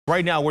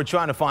Right now, we're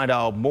trying to find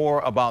out more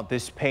about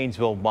this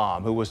Painesville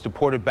mom who was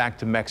deported back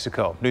to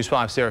Mexico. News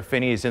 5's Sarah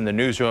Finney is in the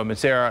newsroom. And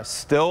Sarah,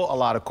 still a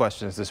lot of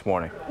questions this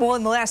morning. Well,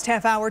 in the last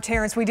half hour,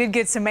 Terrence, we did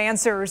get some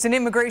answers. An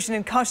Immigration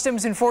and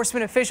Customs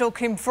Enforcement official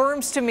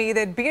confirms to me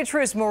that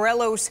Beatriz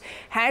Morelos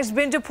has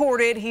been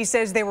deported. He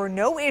says there were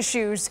no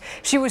issues.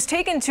 She was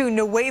taken to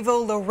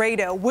Nuevo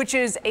Laredo, which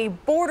is a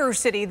border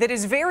city that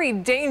is very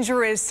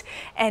dangerous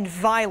and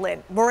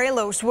violent.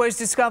 Morelos was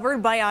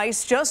discovered by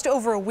ICE just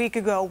over a week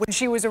ago when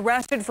she was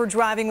arrested for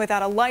driving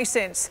without a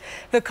license.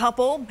 The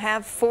couple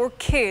have 4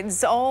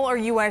 kids. All are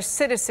U.S.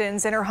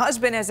 citizens, and her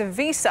husband has a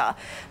visa.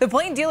 The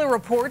plane dealer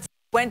reports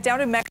he went down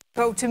to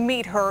Mexico to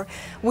meet her.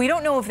 We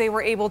don't know if they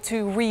were able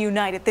to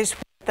reunite at this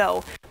point,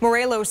 though.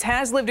 Morelos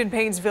has lived in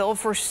Painesville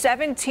for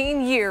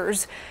 17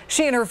 years.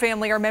 She and her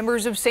family are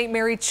members of St.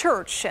 Mary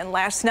Church, and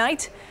last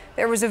night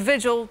there was a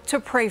vigil to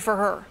pray for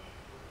her.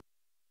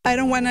 I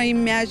don't want to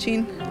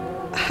imagine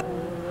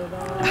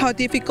how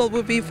difficult it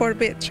would be for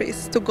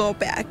Beatriz to go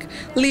back,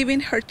 leaving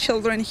her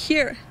children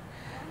here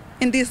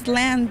in this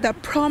land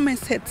that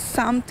promised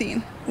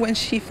something when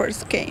she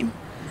first came.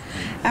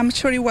 I'm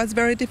sure it was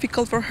very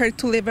difficult for her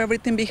to leave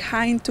everything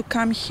behind to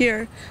come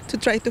here to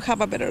try to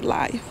have a better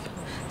life.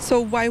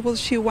 So why will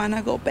she want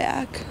to go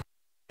back?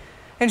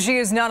 And she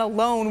is not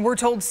alone. We're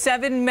told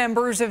 7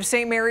 members of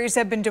St. Mary's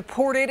have been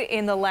deported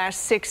in the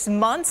last 6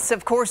 months.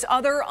 Of course,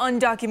 other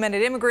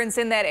undocumented immigrants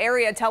in that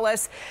area tell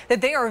us that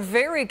they are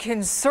very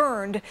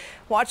concerned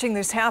watching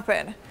this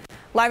happen.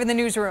 Live in the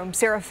newsroom,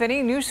 Sarah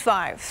Finney, News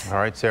 5. All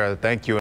right, Sarah, thank you.